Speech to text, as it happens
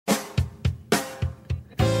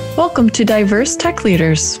Welcome to Diverse Tech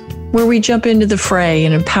Leaders, where we jump into the fray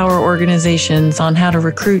and empower organizations on how to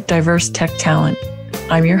recruit diverse tech talent.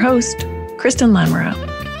 I'm your host, Kristen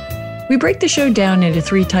Lamoureux. We break the show down into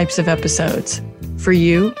 3 types of episodes: for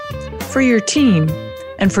you, for your team,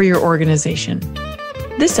 and for your organization.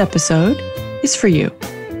 This episode is for you.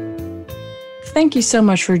 Thank you so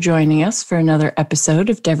much for joining us for another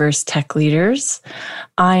episode of Diverse Tech Leaders.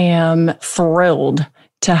 I am thrilled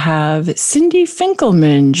to have Cindy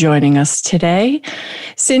Finkelman joining us today.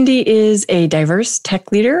 Cindy is a diverse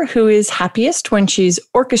tech leader who is happiest when she's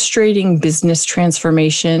orchestrating business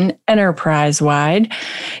transformation enterprise-wide.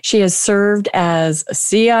 She has served as a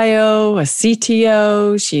CIO, a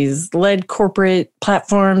CTO. She's led corporate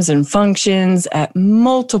platforms and functions at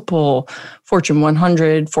multiple Fortune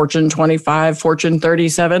 100, Fortune 25, Fortune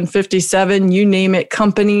 37, 57, you name it,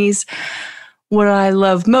 companies. What I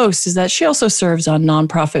love most is that she also serves on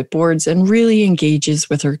nonprofit boards and really engages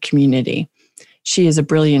with her community. She is a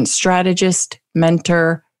brilliant strategist,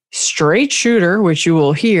 mentor, straight shooter, which you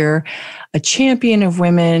will hear, a champion of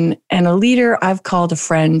women, and a leader I've called a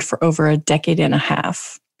friend for over a decade and a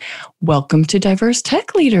half. Welcome to Diverse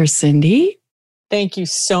Tech Leaders, Cindy. Thank you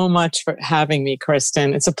so much for having me,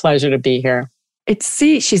 Kristen. It's a pleasure to be here.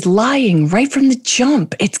 She's lying right from the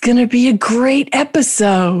jump. It's going to be a great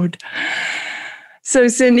episode. So,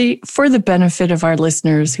 Cindy, for the benefit of our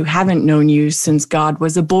listeners who haven't known you since God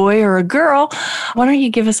was a boy or a girl, why don't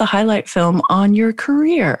you give us a highlight film on your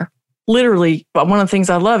career? Literally, one of the things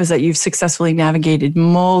I love is that you've successfully navigated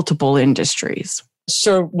multiple industries.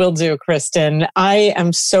 Sure, will do, Kristen. I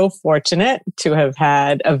am so fortunate to have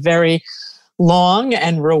had a very long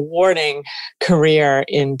and rewarding career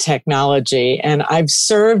in technology, and I've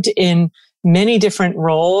served in many different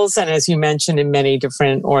roles, and as you mentioned, in many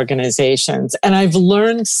different organizations. And I've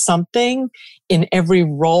learned something in every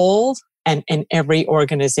role and in every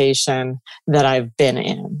organization that I've been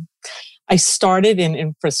in. I started in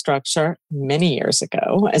infrastructure many years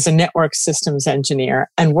ago as a network systems engineer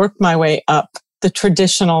and worked my way up the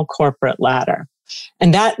traditional corporate ladder.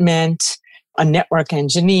 And that meant a network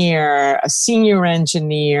engineer, a senior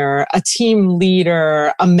engineer, a team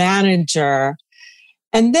leader, a manager.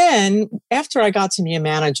 And then after I got to be a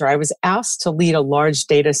manager, I was asked to lead a large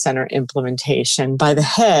data center implementation by the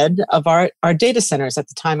head of our data centers. At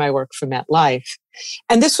the time, I worked for MetLife.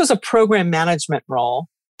 And this was a program management role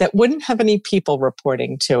that wouldn't have any people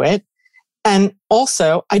reporting to it. And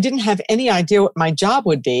also, I didn't have any idea what my job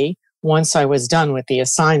would be once I was done with the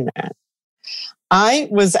assignment. I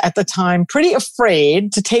was at the time pretty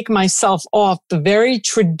afraid to take myself off the very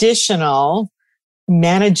traditional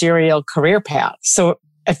managerial career path. So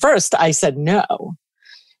at first I said no.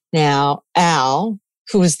 Now, Al,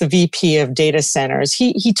 who was the VP of data centers,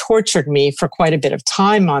 he tortured me for quite a bit of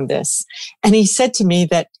time on this. And he said to me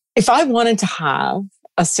that if I wanted to have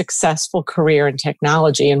a successful career in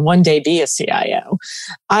technology and one day be a CIO,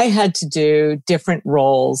 I had to do different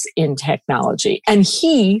roles in technology. And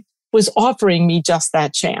he was offering me just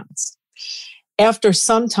that chance. After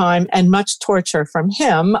some time and much torture from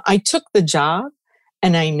him, I took the job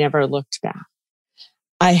and I never looked back.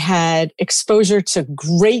 I had exposure to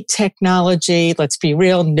great technology. Let's be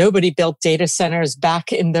real, nobody built data centers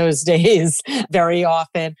back in those days very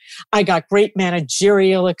often. I got great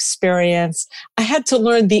managerial experience. I had to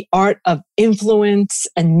learn the art of influence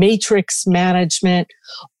and matrix management,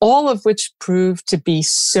 all of which proved to be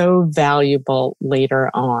so valuable later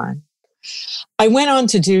on. I went on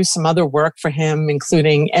to do some other work for him,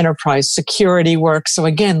 including enterprise security work. So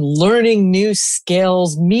again, learning new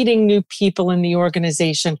skills, meeting new people in the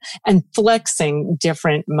organization, and flexing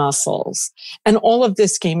different muscles. And all of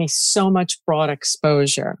this gave me so much broad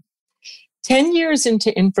exposure. 10 years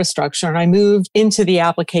into infrastructure, and I moved into the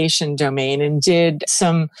application domain and did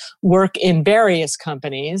some work in various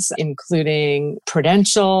companies, including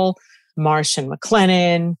Prudential, Marsh &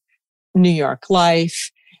 McLennan, New York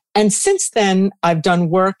Life. And since then, I've done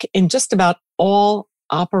work in just about all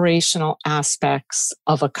operational aspects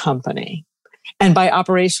of a company. And by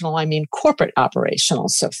operational, I mean corporate operational.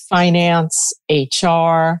 So finance,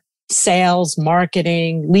 HR, sales,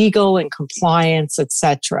 marketing, legal and compliance,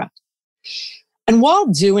 etc. And while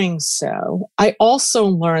doing so, I also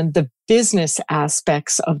learned the business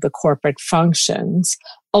aspects of the corporate functions,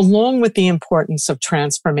 along with the importance of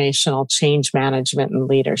transformational change management and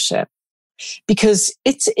leadership. Because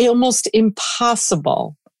it's almost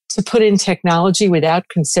impossible to put in technology without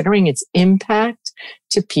considering its impact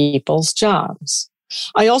to people's jobs.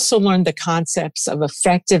 I also learned the concepts of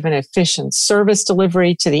effective and efficient service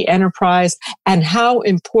delivery to the enterprise and how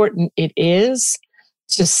important it is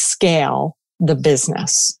to scale the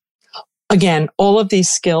business. Again, all of these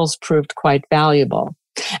skills proved quite valuable.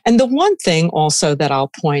 And the one thing also that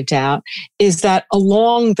I'll point out is that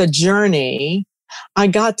along the journey, I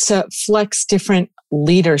got to flex different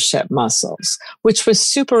leadership muscles, which was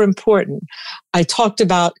super important. I talked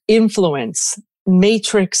about influence,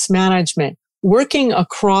 matrix management, working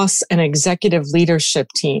across an executive leadership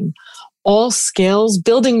team, all skills,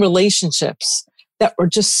 building relationships that were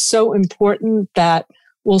just so important that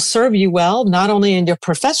will serve you well, not only in your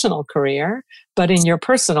professional career, but in your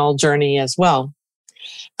personal journey as well.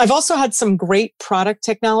 I've also had some great product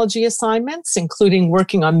technology assignments, including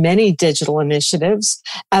working on many digital initiatives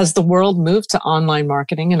as the world moved to online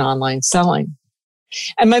marketing and online selling.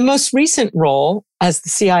 And my most recent role as the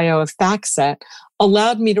CIO of FactSet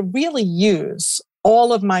allowed me to really use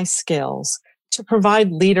all of my skills to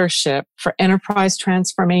provide leadership for enterprise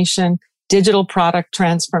transformation, digital product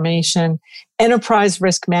transformation, enterprise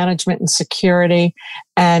risk management and security,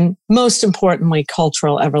 and most importantly,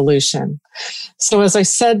 cultural evolution. So as I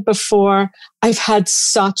said before, I've had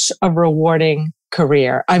such a rewarding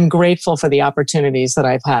career. I'm grateful for the opportunities that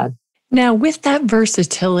I've had. Now, with that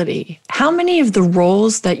versatility, how many of the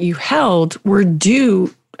roles that you held were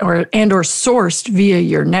due or sourced via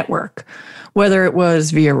your network? Whether it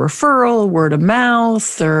was via referral, word of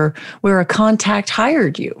mouth, or where a contact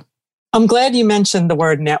hired you? I'm glad you mentioned the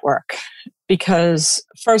word network, because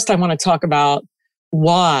first I want to talk about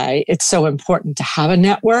why it's so important to have a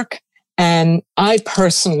network. And I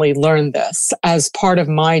personally learned this as part of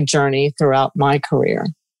my journey throughout my career.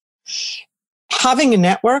 Having a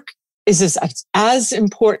network is as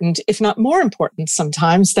important, if not more important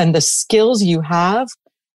sometimes, than the skills you have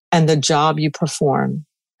and the job you perform.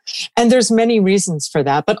 And there's many reasons for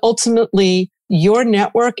that, but ultimately, your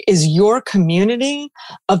network is your community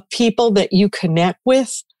of people that you connect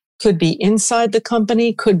with, could be inside the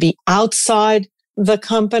company, could be outside the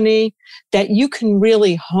company, that you can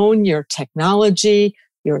really hone your technology,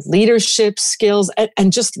 your leadership skills,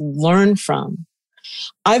 and just learn from.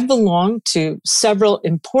 I've belonged to several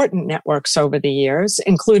important networks over the years,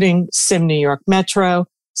 including SIM New York Metro,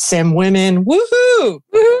 SIM Women, woohoo,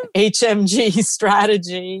 HMG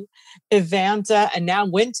Strategy, Evanta, and now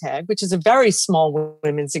Winteg, which is a very small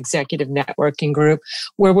women's executive networking group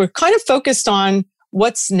where we're kind of focused on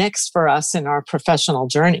what's next for us in our professional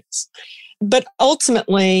journeys. But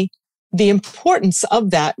ultimately, the importance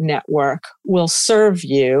of that network will serve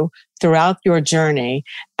you throughout your journey.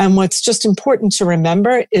 And what's just important to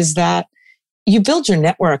remember is that you build your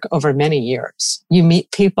network over many years. You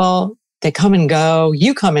meet people, they come and go,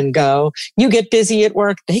 you come and go, you get busy at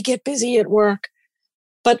work, they get busy at work.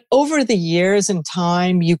 But over the years and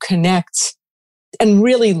time, you connect and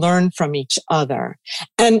really learn from each other.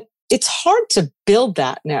 And it's hard to build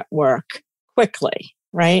that network quickly,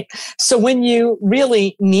 right? So when you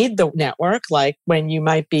really need the network, like when you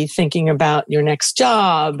might be thinking about your next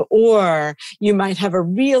job, or you might have a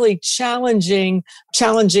really challenging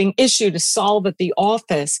issue to solve at the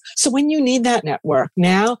office. So when you need that network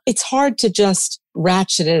now, it's hard to just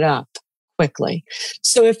ratchet it up quickly.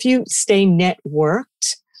 So if you stay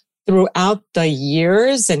networked throughout the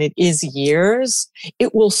years, and it is years,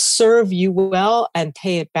 it will serve you well and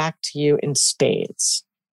pay it back to you in spades.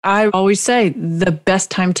 I always say the best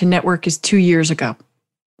time to network is 2 years ago.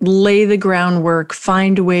 Lay the groundwork,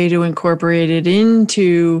 find a way to incorporate it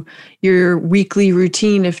into your weekly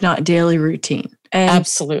routine, if not daily routine. And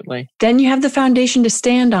absolutely. Then you have the foundation to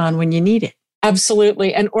stand on when you need it.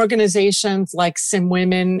 Absolutely. And organizations like SIM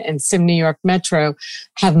Women and SIM New York Metro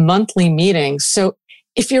have monthly meetings. So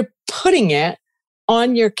if you're putting it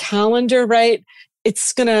on your calendar, right,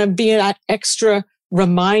 it's going to be that extra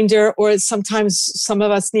reminder, or sometimes some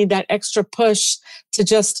of us need that extra push to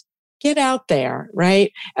just get out there,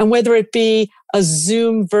 right? And whether it be a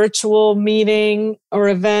Zoom virtual meeting or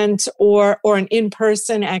event or an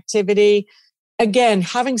in-person activity, again,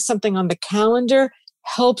 having something on the calendar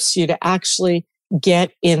helps you to actually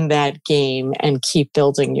get in that game and keep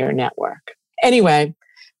building your network. Anyway,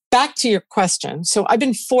 back to your question. So I've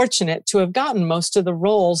been fortunate to have gotten most of the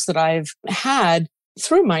roles that I've had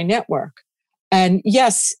through my network. And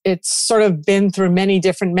yes, it's sort of been through many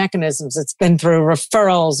different mechanisms. It's been through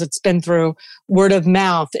referrals. It's been through word of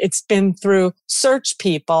mouth. It's been through search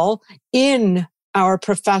people in our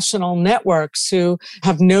professional networks who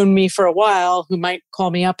have known me for a while, who might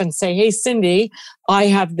call me up and say, "Hey, Cindy, I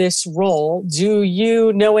have this role. Do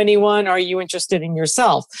you know anyone? Are you interested in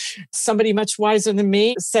yourself?" Somebody much wiser than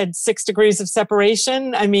me said 6 degrees of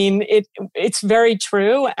separation. I mean, it's very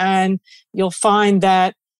true. And you'll find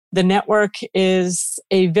that the network is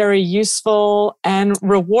a very useful and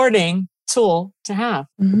rewarding tool to have.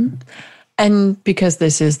 Mm-hmm. And because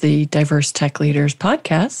this is the Diverse Tech Leaders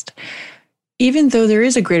podcast, even though there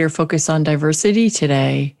is a greater focus on diversity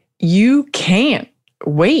today, you can't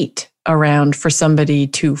wait around for somebody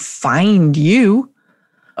to find you.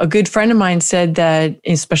 A good friend of mine said that,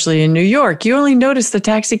 especially in New York, you only notice the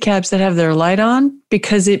taxi cabs that have their light on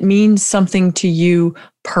because it means something to you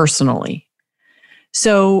personally.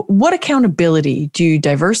 So what accountability do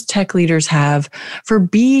diverse tech leaders have for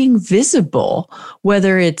being visible,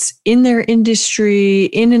 whether it's in their industry,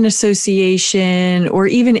 in an association, or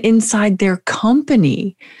even inside their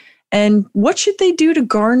company? And what should they do to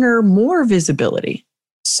garner more visibility?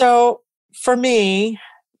 So for me,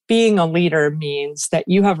 being a leader means that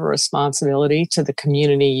you have a responsibility to the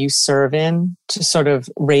community you serve in to sort of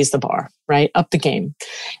raise the bar, right? Up the game.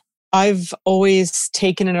 I've always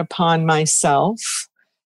taken it upon myself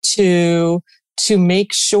to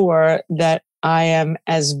make sure that I am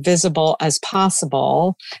as visible as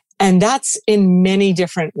possible. And that's in many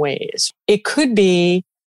different ways. It could be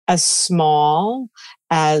as small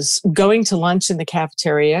as going to lunch in the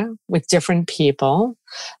cafeteria with different people,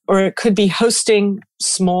 or it could be hosting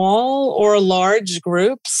small or large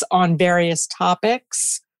groups on various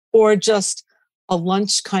topics, or just a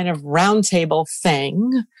lunch kind of roundtable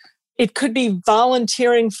thing. It could be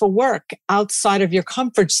volunteering for work outside of your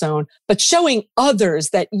comfort zone, but showing others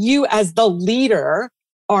that you as the leader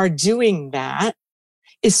are doing that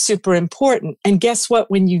is super important. And guess what?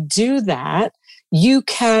 When you do that, you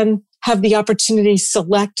can have the opportunity to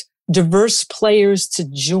select diverse players to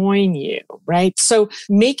join you, right? So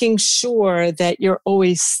making sure that you're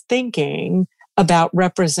always thinking about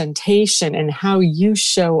representation and how you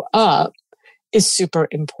show up is super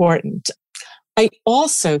important. I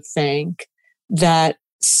also think that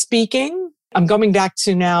speaking, I'm going back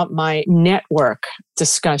to now my network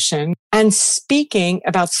discussion, and speaking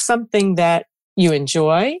about something that you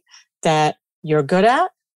enjoy, that you're good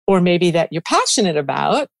at, or maybe that you're passionate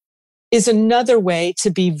about, is another way to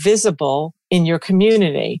be visible in your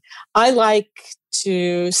community. I like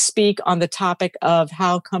to speak on the topic of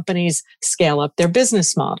how companies scale up their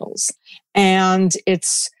business models. And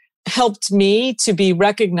it's helped me to be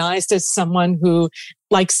recognized as someone who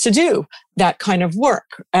likes to do that kind of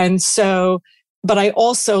work. And so, but I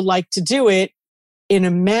also like to do it in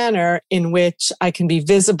a manner in which I can be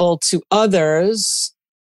visible to others,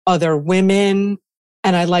 other women,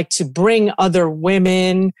 and I like to bring other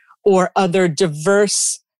women or other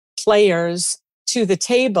diverse players to the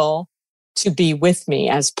table to be with me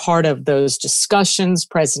as part of those discussions,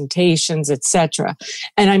 presentations, etc.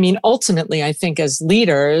 And I mean, ultimately, I think as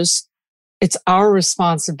leaders, it's our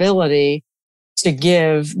responsibility to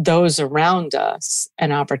give those around us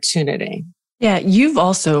an opportunity. Yeah, you've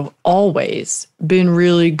also always been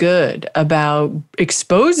really good about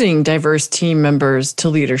exposing diverse team members to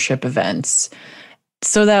leadership events.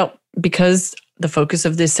 So that because the focus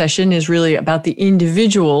of this session is really about the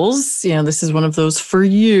individuals, this is one of those for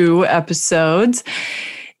you episodes.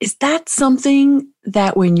 Is that something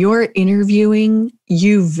that when you're interviewing,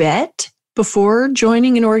 you vet before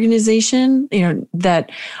joining an organization, that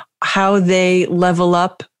how they level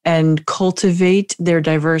up and cultivate their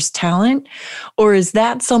diverse talent? Or is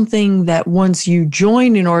that something that once you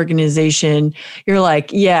join an organization, you're like,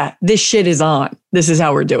 yeah, this shit is on. This is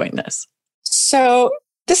how we're doing this? So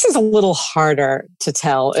this is a little harder to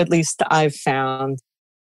tell, at least I've found.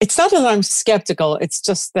 It's not that I'm skeptical. It's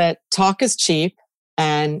just that talk is cheap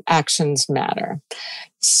and actions matter.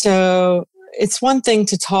 So it's one thing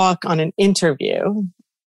to talk on an interview,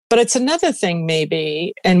 but it's another thing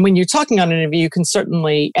maybe. And when you're talking on an interview, you can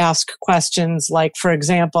certainly ask questions like, for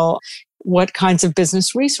example, what kinds of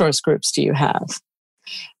business resource groups do you have?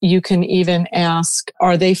 You can even ask,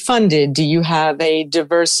 are they funded? Do you have a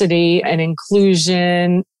diversity and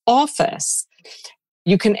inclusion office?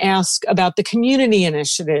 You can ask about the community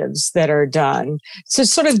initiatives that are done to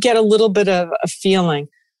sort of get a little bit of a feeling.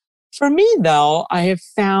 For me, though, I have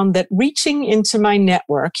found that reaching into my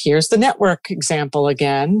network, here's the network example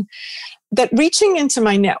again, that reaching into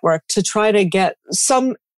my network to try to get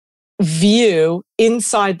some view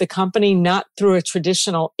inside the company, not through a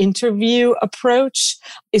traditional interview approach,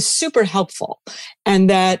 is super helpful. And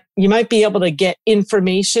that you might be able to get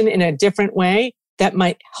information in a different way that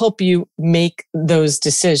might help you make those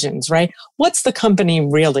decisions, right? What's the company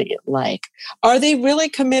really like? Are they really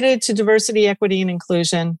committed to diversity, equity, and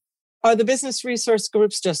inclusion? Are the business resource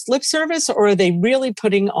groups just lip service, or are they really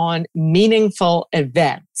putting on meaningful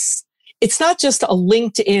events? It's not just a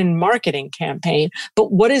LinkedIn marketing campaign,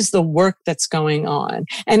 but what is the work that's going on?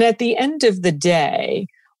 And at the end of the day,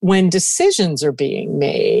 when decisions are being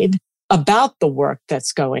made about the work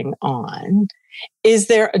that's going on, Is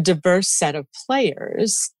there a diverse set of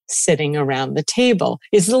players sitting around the table?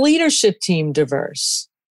 Is the leadership team diverse?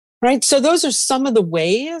 Right? So those are some of the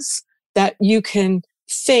ways that you can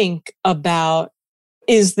think about,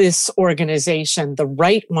 is this organization the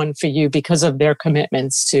right one for you because of their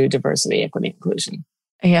commitments to diversity, equity, inclusion?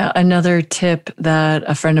 Yeah, another tip that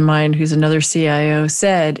a friend of mine who's another CIO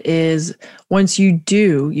said is once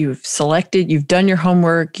you've selected, you've done your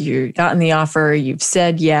homework, you've gotten the offer, you've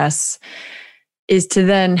said yes, is to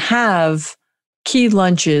then have key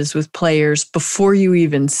lunches with players before you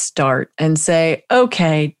even start and say,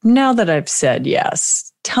 okay, now that I've said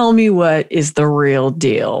yes, tell me what is the real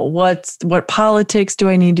deal. What politics do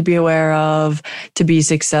I need to be aware of to be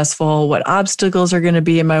successful? What obstacles are going to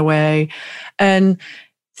be in my way? And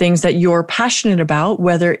things that you're passionate about,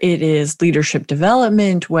 whether it is leadership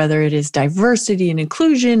development, whether it is diversity and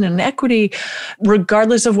inclusion and equity,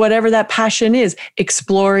 regardless of whatever that passion is,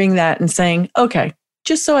 exploring that and saying, okay,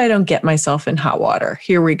 just so I don't get myself in hot water,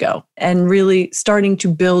 here we go. And really starting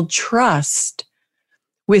to build trust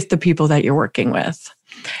with the people that you're working with.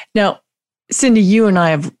 Now, Cindy, you and I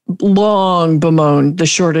have long bemoaned the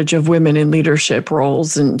shortage of women in leadership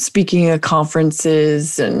roles and speaking at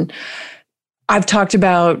conferences, and I've talked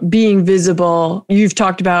about being visible. You've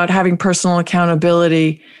talked about having personal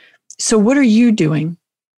accountability. So what are you doing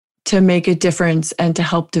to make a difference and to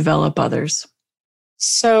help develop others?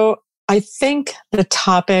 So I think the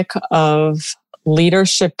topic of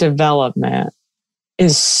leadership development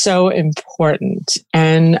is so important.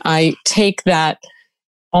 And I take that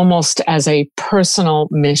almost as a personal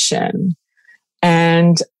mission.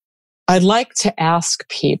 And I'd like to ask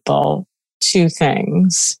people two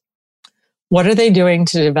things. What are they doing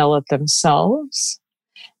to develop themselves?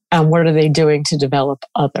 And what are they doing to develop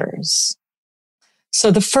others?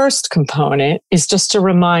 So the first component is just a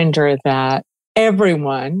reminder that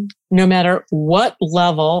everyone, no matter what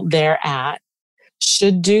level they're at,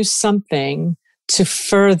 should do something to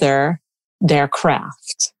further their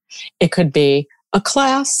craft. It could be a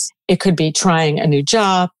class. It could be trying a new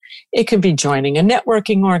job. It could be joining a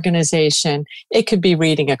networking organization. It could be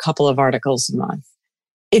reading a couple of articles a month.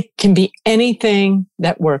 It can be anything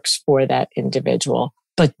that works for that individual,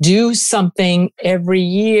 but do something every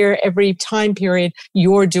year, every time period,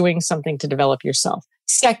 you're doing something to develop yourself.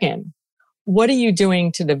 Second, what are you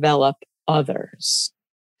doing to develop others?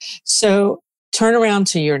 So turn around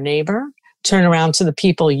to your neighbor, turn around to the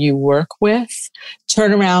people you work with,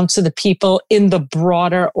 turn around to the people in the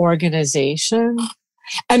broader organization,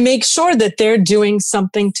 and make sure that they're doing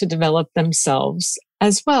something to develop themselves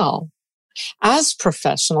as well. As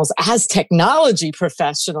professionals, as technology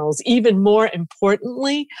professionals, even more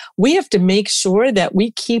importantly, we have to make sure that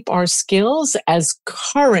we keep our skills as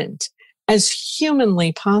current as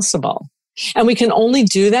humanly possible. And we can only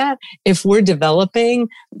do that if we're developing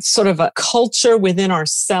sort of a culture within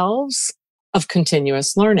ourselves of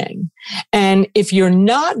continuous learning. And if you're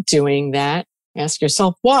not doing that, ask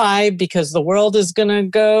yourself why, because the world is going to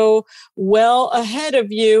go well ahead of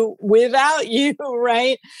you without you,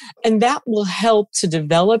 right? And that will help to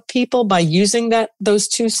develop people by using those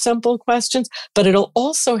two simple questions, but it'll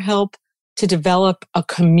also help to develop a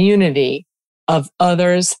community of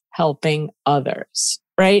others helping others,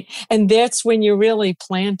 right? And that's when you're really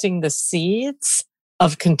planting the seeds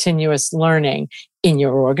of continuous learning in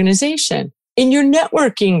your organization, in your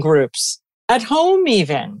networking groups, at home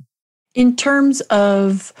even. In terms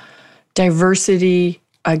of diversity,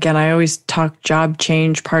 again, I always talk job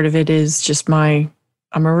change. Part of it is just I'm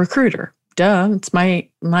a recruiter. Duh, it's my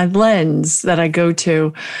lens that I go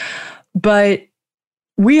to. But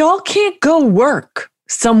we all can't go work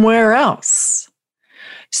somewhere else.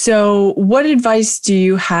 So what advice do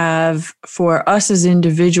you have for us as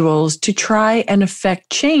individuals to try and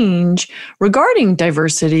affect change regarding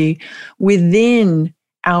diversity within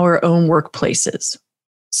our own workplaces?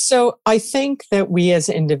 So I think that we as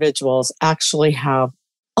individuals actually have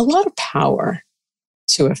a lot of power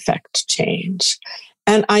to affect change.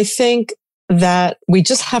 And I think that we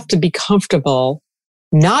just have to be comfortable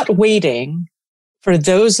not waiting for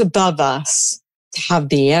those above us to have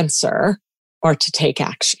the answer or to take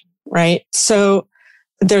action, right? So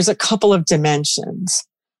there's a couple of dimensions.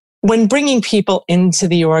 When bringing people into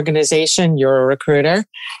the organization, you're a recruiter,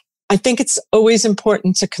 I think it's always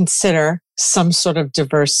important to consider some sort of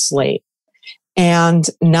diverse slate and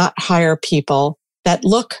not hire people that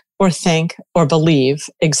look or think or believe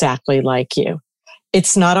exactly like you.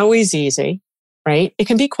 It's not always easy, right? It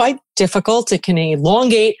can be quite difficult. It can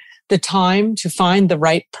elongate the time to find the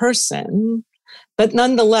right person. But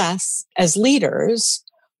nonetheless, as leaders,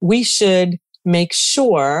 we should make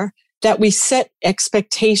sure that we set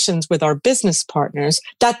expectations with our business partners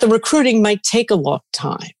that the recruiting might take a long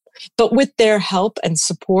time. But with their help and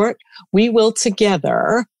support, we will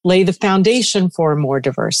together lay the foundation for a more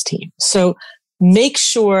diverse team. So make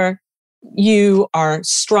sure you are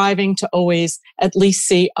striving to always at least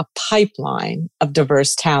see a pipeline of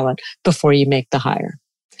diverse talent before you make the hire.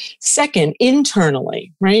 Second,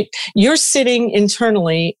 internally, right? You're sitting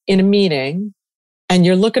internally in a meeting and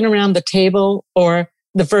you're looking around the table or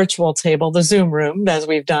the virtual table, the Zoom room, as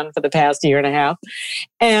we've done for the past year and a half,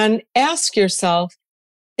 and ask yourself,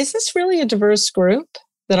 is this really a diverse group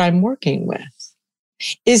that I'm working with?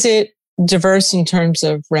 Is it diverse in terms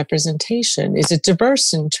of representation? Is it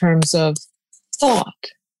diverse in terms of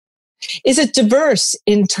thought? Is it diverse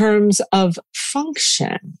in terms of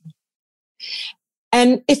function?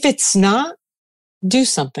 And if it's not, do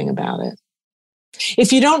something about it.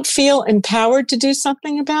 If you don't feel empowered to do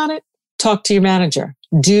something about it, talk to your manager.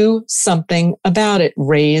 Do something about it.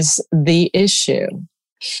 Raise the issue.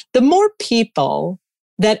 The more people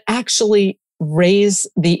that actually raise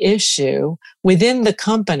the issue within the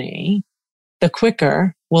company, the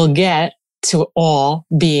quicker we'll get to all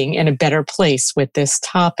being in a better place with this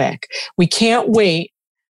topic. We can't wait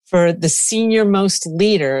for the senior most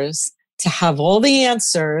leaders to have all the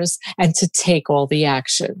answers and to take all the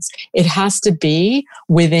actions. It has to be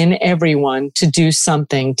within everyone to do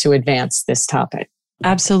something to advance this topic.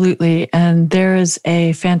 Absolutely. And there is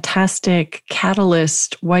a fantastic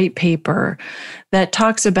Catalyst white paper that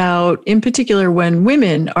talks about, in particular, when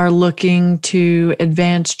women are looking to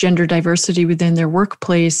advance gender diversity within their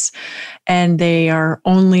workplace and they are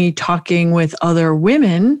only talking with other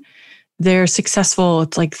women, they're successful.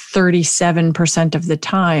 It's like 37% of the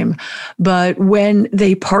time. But when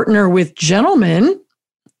they partner with gentlemen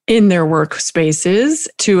in their workspaces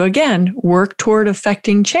to, again, work toward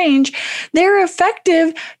affecting change, they're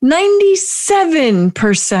effective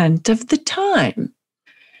 97% of the time.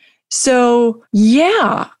 So,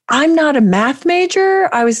 yeah, I'm not a math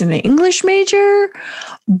major. I was an English major,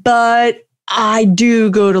 but I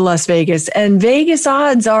do go to Las Vegas, and Vegas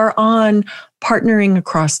odds are on partnering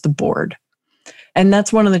across the board. And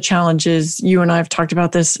that's one of the challenges. You and I have talked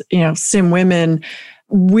about this, Sim Women.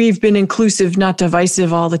 We've been inclusive, not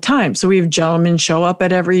divisive all the time. So we have gentlemen show up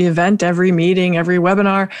at every event, every meeting, every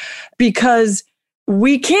webinar, because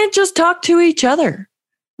we can't just talk to each other.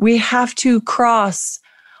 We have to cross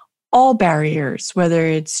all barriers, whether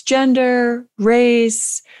it's gender,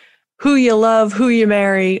 race, who you love, who you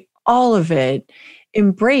marry, all of it,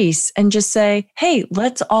 embrace and just say, hey,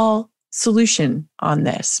 let's all solution on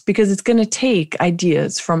this, because it's going to take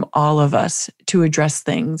ideas from all of us to address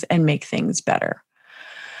things and make things better.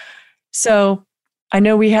 So I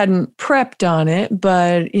know we hadn't prepped on it,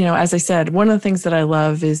 but, as I said, one of the things that I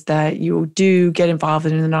love is that you do get involved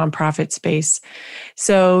in the nonprofit space.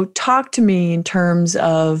 So talk to me in terms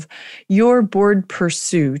of your board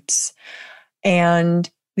pursuits and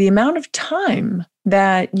the amount of time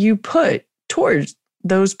that you put towards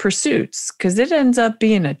those pursuits, because it ends up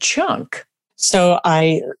being a chunk. So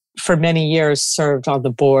I, for many years, served on the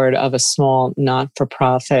board of a small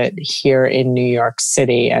not-for-profit here in New York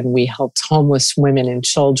City, and we helped homeless women and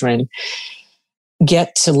children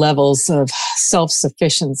get to levels of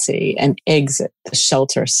self-sufficiency and exit the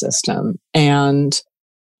shelter system. And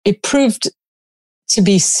it proved to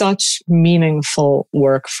be such meaningful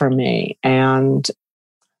work for me. And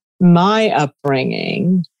my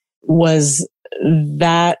upbringing was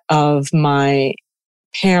that of my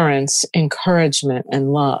parents' encouragement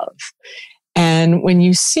and love. And when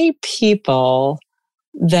you see people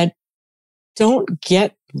that don't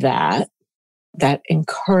get that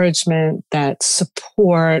encouragement, that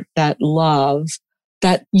support, that love,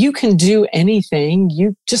 that you can do anything,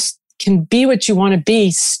 you just can be what you want to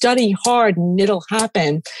be, study hard and it'll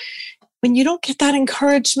happen. When you don't get that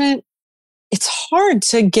encouragement, it's hard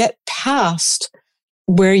to get past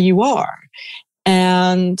where you are.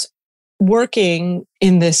 And working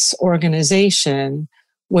in this organization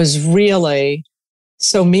was really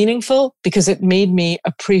so meaningful because it made me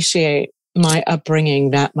appreciate my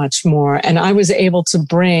upbringing that much more. And I was able to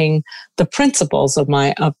bring the principles of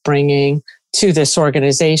my upbringing to this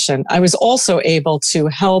organization. I was also able to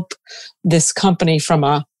help this company from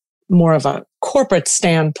a more of a corporate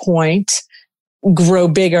standpoint grow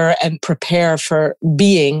bigger and prepare for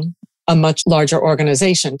being a much larger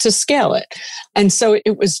organization to scale it. And so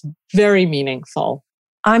it was very meaningful.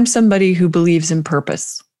 I'm somebody who believes in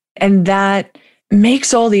purpose, and that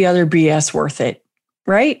makes all the other BS worth it,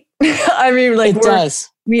 right? I mean, like it does.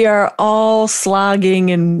 We are all slogging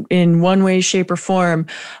in one way, shape, or form,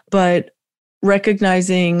 but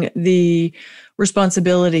recognizing the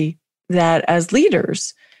responsibility that as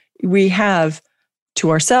leaders, we have to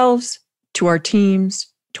ourselves, to our teams,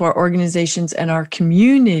 to our organizations and our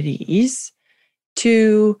communities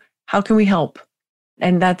to how can we help?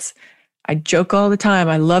 And I joke all the time.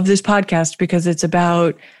 I love this podcast because it's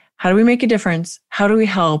about how do we make a difference? How do we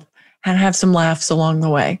help? And have some laughs along the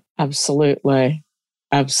way. Absolutely.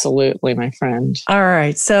 Absolutely, my friend. All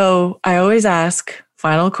right. So I always ask,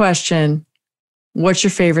 final question, what's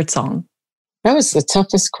your favorite song? That was the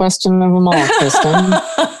toughest question of them all, Kristen.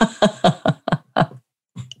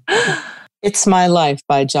 It's My Life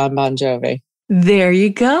by John Bon Jovi. There you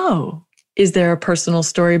go. Is there a personal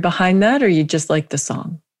story behind that, or you just like the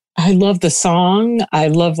song? I love the song. I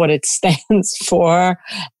love what it stands for.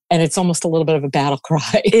 And it's almost a little bit of a battle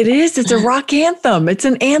cry. It is. It's a rock anthem. It's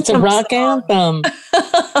an anthem. It's a rock anthem.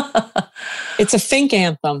 It's a think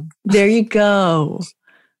anthem. There you go.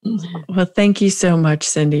 Well, thank you so much,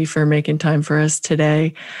 Cindy, for making time for us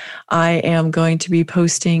today. I am going to be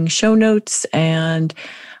posting show notes and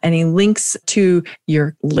any links to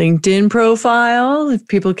your LinkedIn profile, if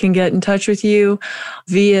people can get in touch with you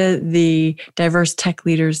via the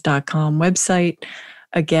diversetechleaders.com website.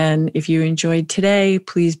 Again, if you enjoyed today,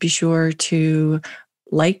 please be sure to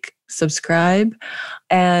like, subscribe.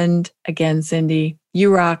 And again, Cindy,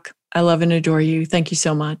 you rock. I love and adore you. Thank you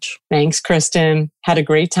so much. Thanks, Kristen. Had a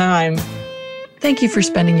great time. Thank you for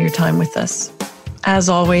spending your time with us. As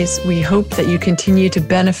always, we hope that you continue to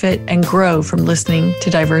benefit and grow from listening to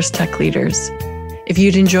Diverse Tech Leaders. If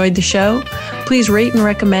you'd enjoyed the show, please rate and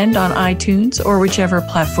recommend on iTunes or whichever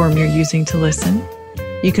platform you're using to listen.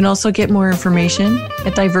 You can also get more information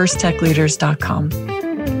at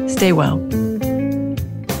diversetechleaders.com. Stay well.